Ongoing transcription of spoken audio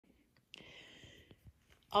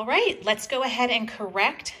All right, let's go ahead and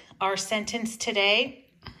correct our sentence today.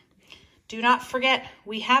 Do not forget,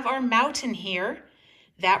 we have our mountain here.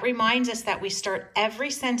 That reminds us that we start every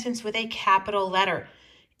sentence with a capital letter.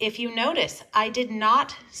 If you notice, I did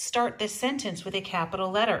not start this sentence with a capital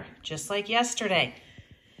letter, just like yesterday.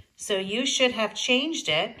 So you should have changed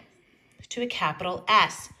it to a capital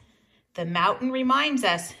S. The mountain reminds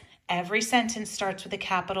us every sentence starts with a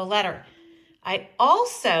capital letter. I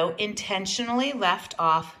also intentionally left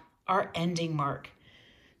off our ending mark.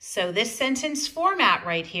 So this sentence format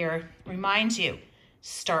right here reminds you,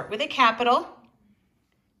 start with a capital,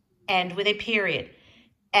 end with a period.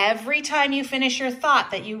 Every time you finish your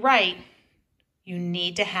thought that you write, you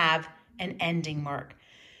need to have an ending mark.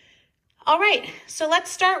 All right, so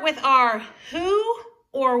let's start with our who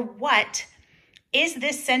or what is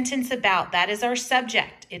this sentence about? That is our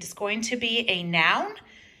subject. It is going to be a noun.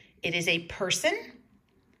 It is a person,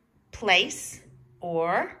 place,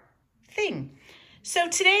 or thing. So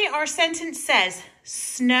today our sentence says,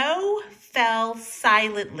 snow fell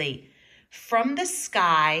silently from the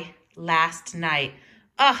sky last night.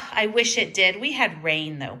 Oh, I wish it did. We had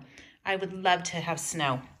rain though. I would love to have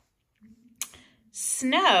snow.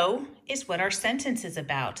 Snow is what our sentence is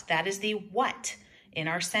about. That is the what in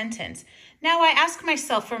our sentence. Now I ask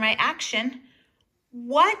myself for my action,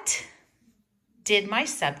 what did my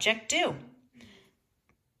subject do?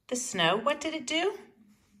 The snow, what did it do?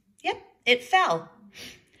 Yep, it fell.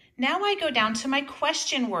 Now I go down to my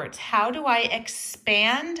question words. How do I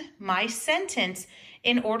expand my sentence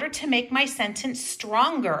in order to make my sentence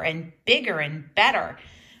stronger and bigger and better?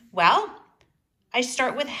 Well, I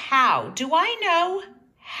start with how. Do I know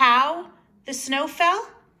how the snow fell?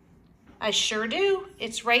 I sure do.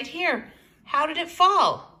 It's right here. How did it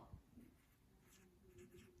fall?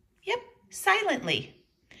 Yep, silently.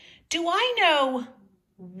 Do I know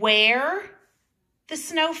where the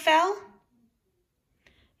snow fell?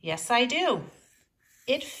 Yes, I do.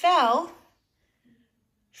 It fell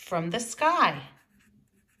from the sky.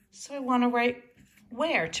 So I want to write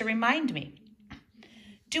where to remind me.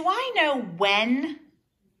 Do I know when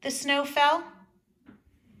the snow fell?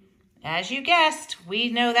 As you guessed, we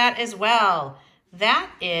know that as well. That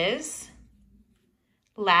is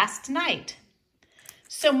last night.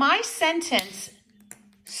 So my sentence,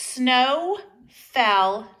 snow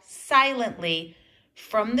fell silently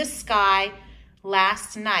from the sky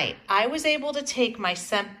last night. I was able to take my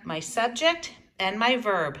subject and my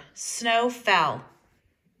verb, snow fell.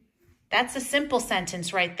 That's a simple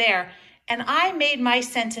sentence right there. And I made my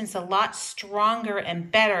sentence a lot stronger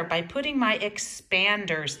and better by putting my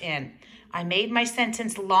expanders in. I made my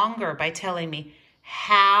sentence longer by telling me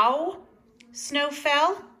how snow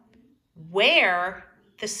fell, where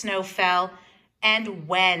the snow fell, and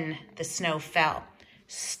when the snow fell.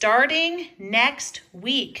 Starting next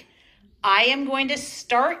week, I am going to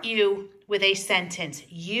start you with a sentence.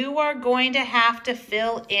 You are going to have to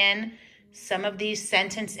fill in some of these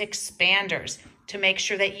sentence expanders to make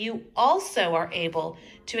sure that you also are able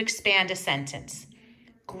to expand a sentence.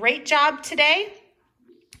 Great job today,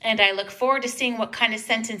 and I look forward to seeing what kind of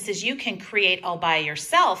sentences you can create all by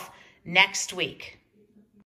yourself next week.